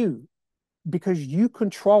on you because you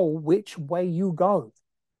control which way you go.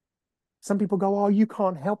 Some people go, oh, you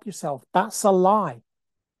can't help yourself. That's a lie.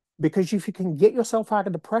 Because if you can get yourself out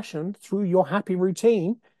of depression through your happy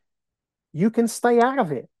routine, you can stay out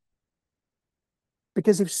of it.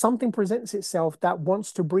 Because if something presents itself that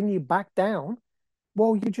wants to bring you back down,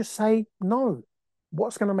 well, you just say, no,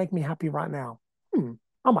 what's going to make me happy right now?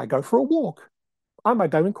 I might go for a walk. I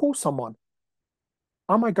might go and call someone.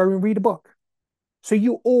 I might go and read a book. So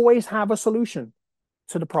you always have a solution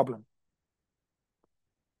to the problem.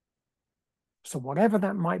 So whatever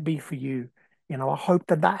that might be for you, I hope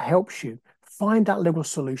that that helps you find that little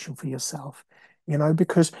solution for yourself,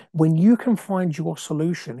 because when you can find your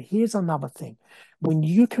solution, here's another thing. When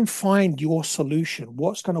you can find your solution,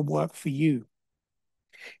 what's going to work for you,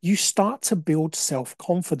 you start to build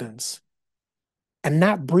self-confidence. And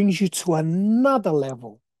that brings you to another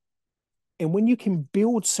level. And when you can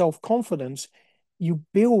build self-confidence, you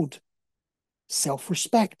build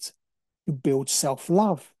self-respect, you build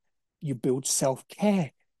self-love, you build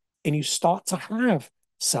self-care, and you start to have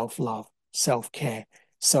self-love, self-care,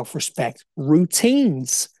 self-respect,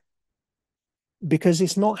 routines. Because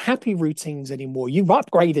it's not happy routines anymore. You've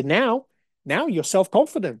upgraded now. Now you're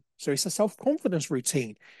self-confident. So it's a self-confidence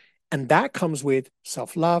routine. And that comes with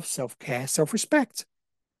self-love, self-care, self-respect.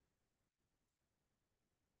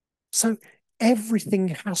 So everything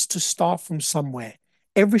has to start from somewhere.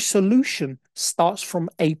 Every solution starts from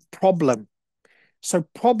a problem. So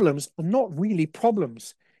problems are not really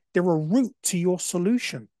problems. They're a route to your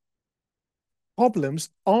solution. Problems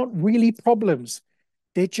aren't really problems.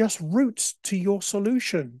 They're just routes to your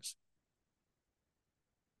solutions.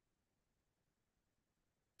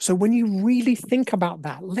 So when you really think about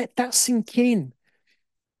that, let that sink in.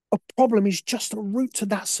 A problem is just a route to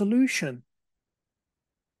that solution.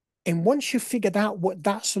 And once you've figured out what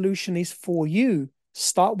that solution is for you,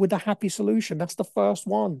 start with a happy solution. That's the first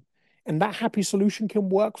one. And that happy solution can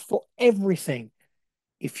work for everything.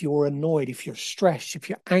 If you're annoyed, if you're stressed, if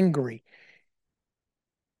you're angry,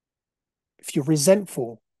 if you're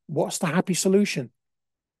resentful, what's the happy solution?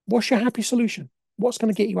 What's your happy solution? What's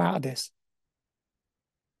going to get you out of this?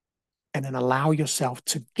 And then allow yourself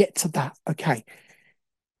to get to that. Okay,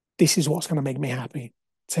 this is what's going to make me happy.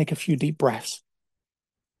 Take a few deep breaths.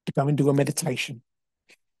 Go and do a meditation.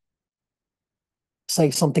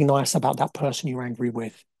 Say something nice about that person you're angry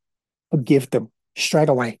with. Forgive them straight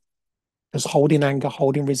away. Because holding anger,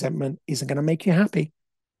 holding resentment isn't going to make you happy.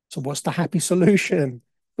 So what's the happy solution?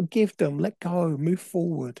 Forgive them, let go, move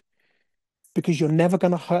forward. Because you're never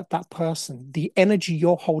going to hurt that person. The energy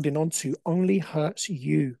you're holding on to only hurts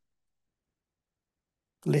you.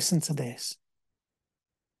 listen to this.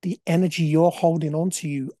 The energy you're holding on to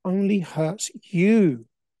you only hurts you.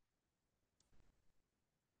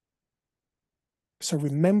 So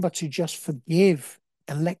remember to just forgive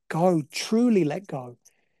and let go, truly let go.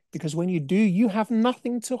 Because when you do, you have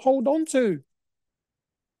nothing to hold on to.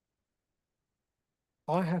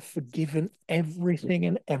 I have forgiven everything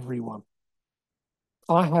and everyone.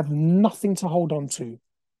 I have nothing to hold on to.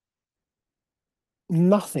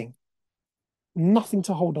 Nothing. Nothing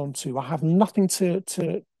to hold on to. I have nothing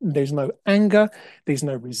there's no anger, there's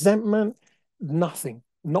no resentment, nothing.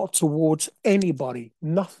 Not towards anybody.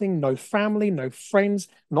 Nothing, no family, no friends,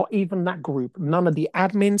 not even that group. None of the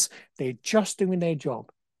admins. They're just doing their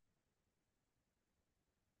job.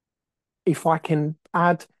 If I can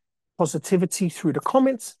add positivity through the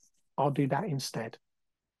comments, I'll do that instead.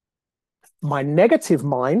 My negative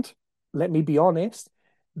mind, let me be honest,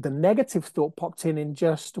 the negative thought popped in and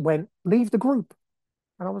just went, leave the group.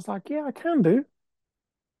 And I was like, yeah, I can do.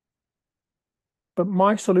 But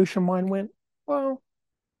my solution mind went, well,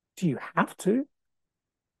 do you have to?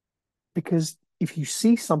 Because if you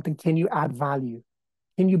see something, can you add value?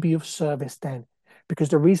 Can you be of service then? Because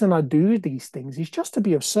the reason I do these things is just to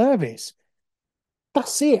be of service.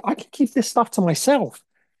 That's it. I can keep this stuff to myself.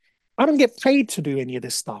 I don't get paid to do any of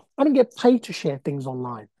this stuff. I don't get paid to share things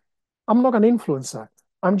online. I'm not an influencer.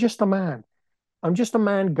 I'm just a man. I'm just a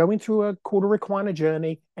man going through a quarter recliner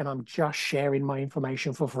journey and I'm just sharing my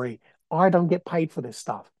information for free. I don't get paid for this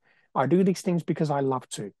stuff. I do these things because I love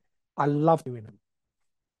to. I love doing them.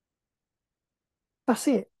 That's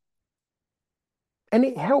it. And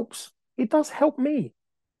it helps. It does help me.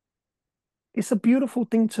 It's a beautiful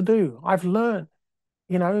thing to do. I've learned,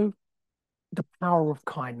 you know, the power of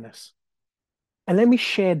kindness. And let me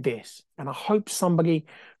share this. And I hope somebody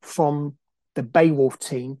from the Beowulf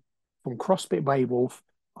team, from CrossFit Beowulf,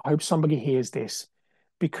 I hope somebody hears this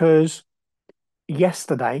because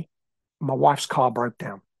yesterday my wife's car broke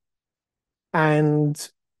down. And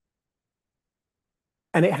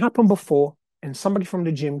it happened before, and somebody from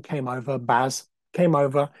the gym came over, Baz came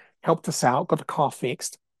over, helped us out, got the car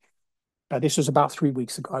fixed. This was about 3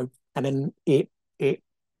 weeks ago, and then it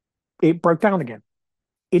it broke down again.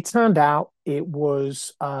 It turned out it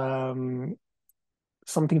was something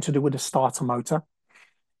to do with the starter motor,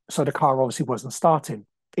 so the car obviously wasn't starting.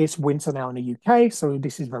 It's winter now in the UK, so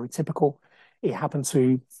this is very typical. It happened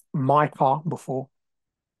to my car before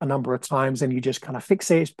a number of times, and you just kind of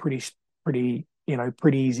fix it. It's pretty, pretty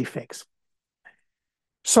easy fix.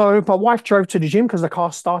 So my wife drove to the gym because the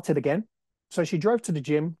car started again. So she drove to the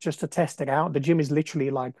gym just to test it out. The gym is literally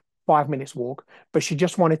like 5 minutes walk, but she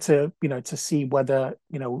just wanted to, to see whether,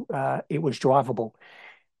 it was drivable.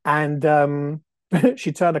 And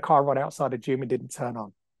she turned the car right outside the gym and didn't turn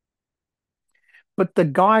on. But the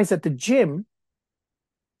guys at the gym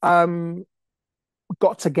um,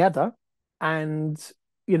 got together and,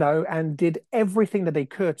 and did everything that they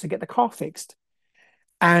could to get the car fixed.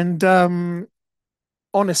 And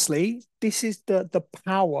honestly, this is the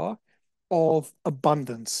power of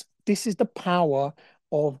abundance. This is the power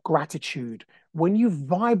of gratitude. When you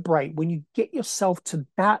vibrate, when you get yourself to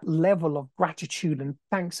that level of gratitude and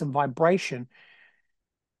thanks and vibration,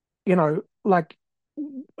 like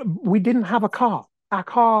we didn't have a car. Our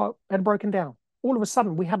car had broken down. All of a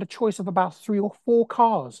sudden, we had a choice of about 3 or 4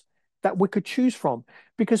 cars that we could choose from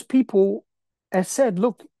because people had said,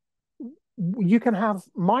 look, you can have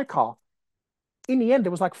my car. In the end,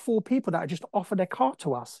 there was like 4 people that just offered their car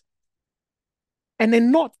to us. And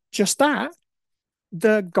then not just that,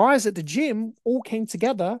 the guys at the gym all came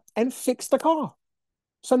together and fixed the car.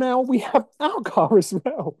 So now we have our car as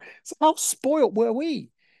well. So how spoiled were we?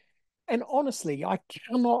 And honestly, I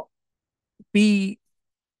cannot be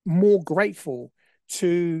more grateful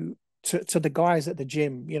to to the guys at the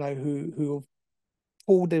gym, who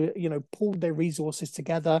pulled their resources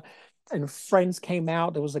together, and friends came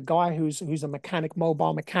out. There was a guy who's a mechanic,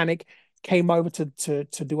 mobile mechanic, came over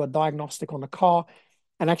to do a diagnostic on the car,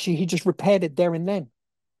 and actually he just repaired it there and then.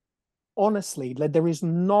 Honestly, like there is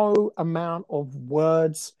no amount of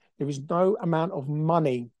words, there is no amount of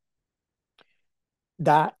money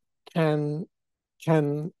that can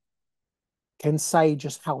can can say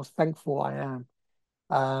just how thankful I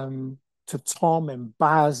am to Tom and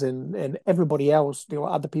Baz and everybody else. There were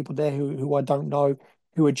other people there who I don't know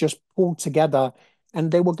who had just pulled together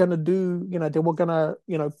and they were going to do, they were going to,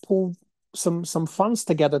 pull some funds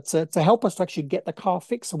together to help us to actually get the car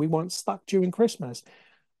fixed so we weren't stuck during Christmas.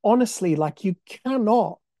 Honestly, like you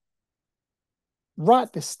cannot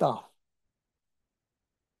write this stuff,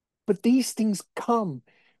 but these things come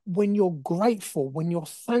when you're grateful, when you're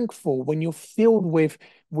thankful, when you're filled with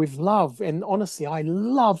love. And honestly, I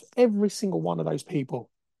love every single one of those people,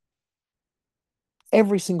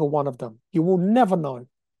 every single one of them. You will never know.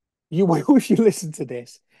 You will if you listen to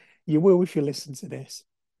this. You will if you listen to this.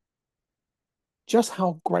 Just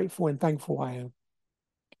how grateful and thankful I am.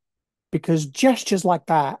 Because gestures like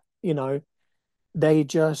that, they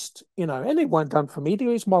just, and it weren't done for me.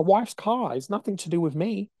 It's my wife's car. It's nothing to do with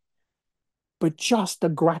me. But just the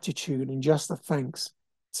gratitude and just the thanks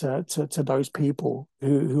to those people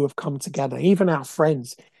who have come together, even our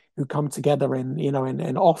friends who come together and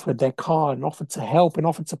and offered their car and offered to help and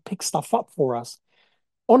offered to pick stuff up for us.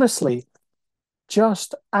 Honestly,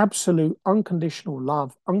 just absolute unconditional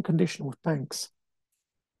love, unconditional thanks,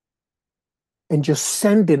 and just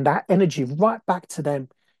sending that energy right back to them.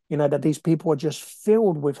 That these people are just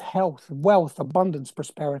filled with health, wealth, abundance,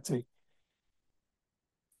 prosperity.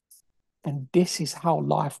 And this is how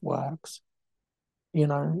life works.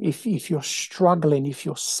 If you're struggling, if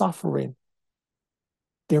you're suffering,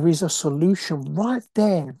 there is a solution right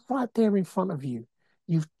there in front of you.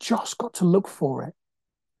 You've just got to look for it.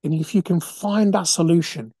 And if you can find that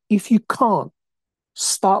solution, if you can't,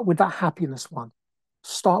 start with that happiness one.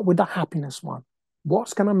 Start with the happiness one.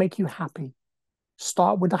 What's going to make you happy?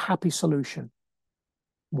 Start with a happy solution.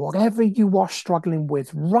 Whatever you are struggling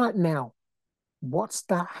with right now, what's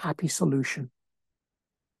that happy solution?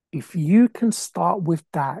 If you can start with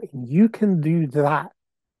that and you can do that,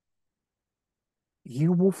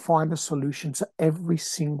 you will find a solution to every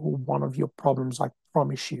single one of your problems, I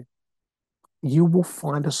promise you. You will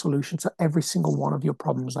find a solution to every single one of your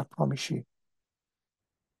problems, I promise you.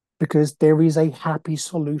 Because there is a happy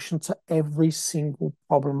solution to every single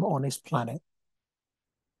problem on this planet.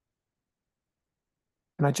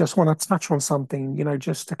 And I just want to touch on something,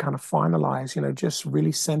 just to kind of finalize, just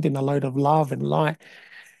really sending a load of love and light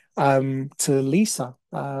to Lisa,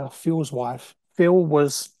 Phil's wife. Phil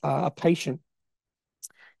was a patient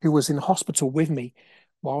who was in hospital with me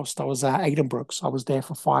whilst I was at Addenbrooke's. I was there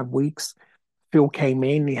for 5 weeks. Phil came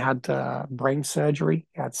in, he had brain surgery,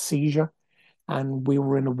 he had seizure, and we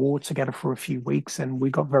were in a ward together for a few weeks and we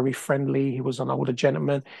got very friendly. He was an older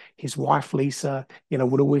gentleman. His wife, Lisa,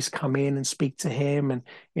 would always come in and speak to him. And,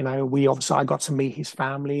 I got to meet his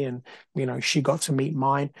family and, she got to meet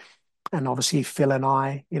mine. And obviously Phil and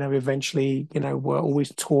I, eventually, were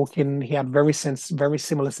always talking. He had very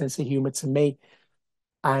similar sense of humor to me.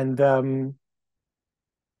 And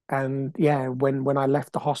yeah, when I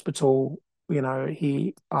left the hospital,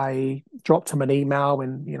 I dropped him an email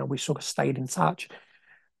and, we sort of stayed in touch.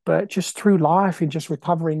 But just through life and just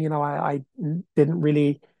recovering, I didn't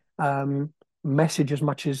really message as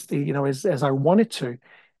much as as I wanted to.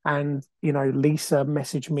 And, Lisa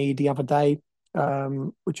messaged me the other day,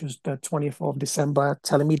 which was the 20th of December,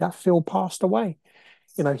 telling me that Phil passed away.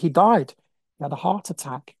 He died. He had a heart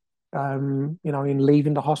attack. In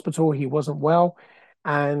leaving the hospital, he wasn't well.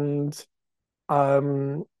 And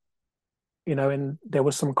um, and there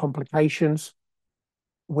were some complications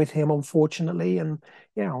with him, unfortunately. And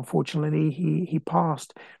yeah, unfortunately, he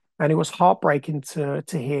passed. And it was heartbreaking to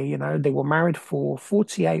hear, they were married for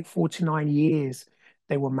 48, 49 years.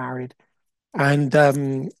 They were married. And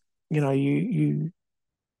you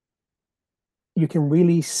can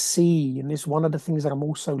really see, and this is one of the things that I'm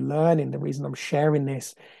also learning, the reason I'm sharing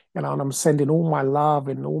this, and I'm sending all my love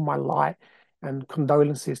and all my light and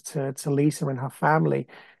condolences to Lisa and her family.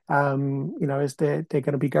 As they're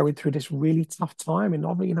going to be going through this really tough time,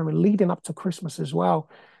 and leading up to Christmas as well.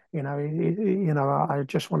 I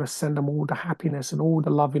just want to send them all the happiness and all the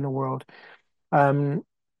love in the world. Um,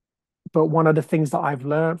 but one of the things that I've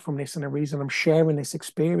learned from this, and the reason I'm sharing this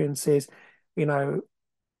experience is, you know,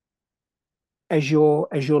 as you're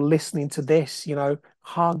listening to this,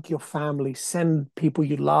 hug your family, send people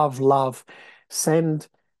you love, send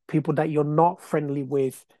people that you're not friendly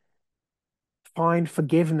with, find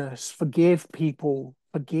forgiveness, forgive people,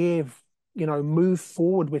 move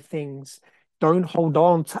forward with things. Don't hold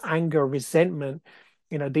on to anger, resentment.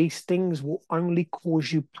 These things will only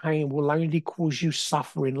cause you pain, will only cause you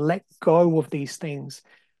suffering. Let go of these things.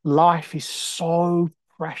 Life is so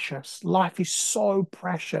precious. Life is so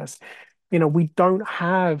precious. We don't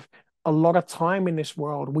have a lot of time in this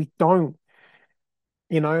world. We don't,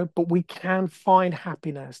 but we can find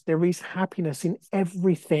happiness. There is happiness in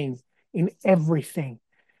everything, in everything.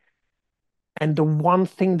 And the one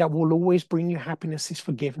thing that will always bring you happiness is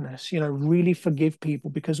forgiveness. Really forgive people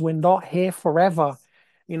because we're not here forever.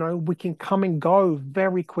 We can come and go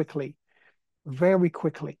very quickly, very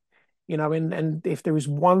quickly. And if there is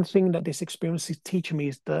one thing that this experience is teaching me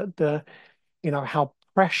is how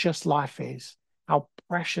precious life is. how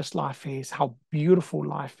precious life is, how beautiful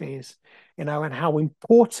life is, and how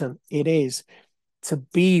important it is to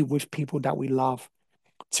be with people that we love,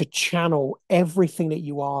 to channel everything that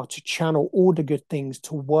you are, to channel all the good things,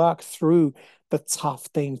 to work through the tough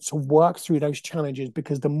things, to work through those challenges,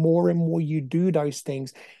 because the more and more you do those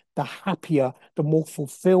things, the happier, the more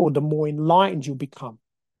fulfilled, the more enlightened you become.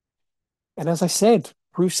 And as I said,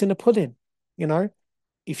 proof's in the pudding.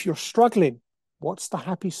 If you're struggling, what's the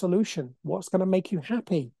happy solution? What's going to make you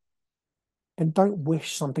happy? And don't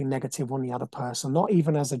wish something negative on the other person, not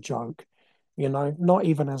even as a joke, not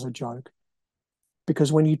even as a joke.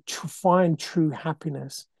 Because when you find true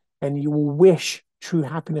happiness and you will wish true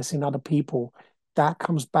happiness in other people, that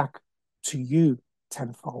comes back to you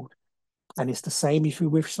tenfold. And it's the same if you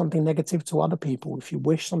wish something negative to other people. If you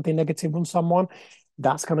wish something negative on someone,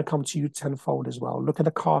 that's going to come to you tenfold as well. Look at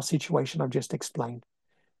the car situation I've just explained.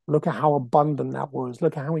 Look at how abundant that was.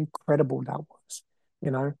 Look at how incredible that was.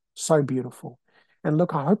 So beautiful. And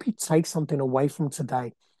look, I hope you take something away from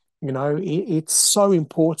today. It's so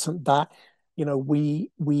important that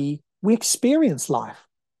we experience life.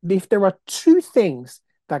 If there are two things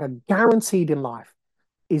that are guaranteed in life,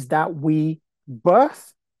 is that we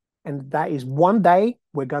birth, and that is one day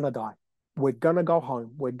we're gonna die. We're gonna go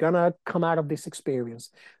home. We're gonna come out of this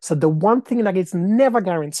experience. So the one thing that is never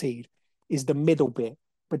guaranteed is the middle bit.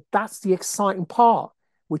 But that's the exciting part,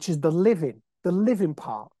 which is the living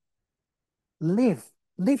part. Live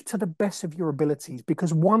to the best of your abilities,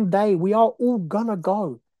 because one day we are all gonna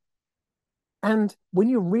go. And when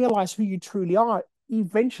you realize who you truly are,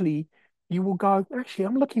 eventually you will go, actually,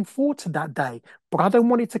 I'm looking forward to that day, but I don't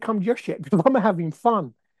want it to come just yet because I'm having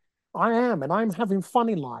fun. I am, and I'm having fun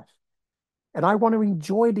in life. And I want to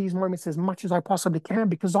enjoy these moments as much as I possibly can,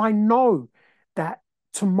 because I know that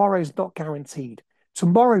tomorrow is not guaranteed.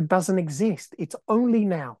 Tomorrow doesn't exist. It's only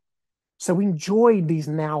now. So enjoy these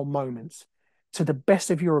now moments to the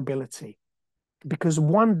best of your ability, because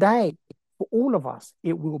one day, for all of us,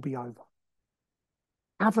 it will be over.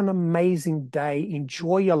 Have an amazing day.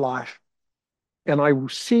 Enjoy your life. And I will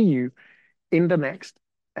see you in the next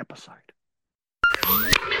episode.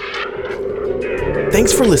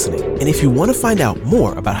 Thanks for listening. And if you want to find out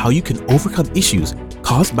more about how you can overcome issues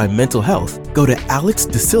caused by mental health, go to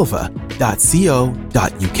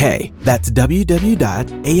alexdasilva.co.uk. That's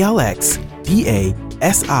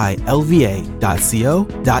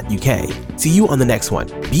www.alexdasilva.co.uk. See you on the next one.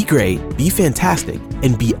 Be great, be fantastic,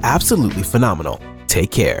 and be absolutely phenomenal.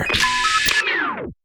 Take care.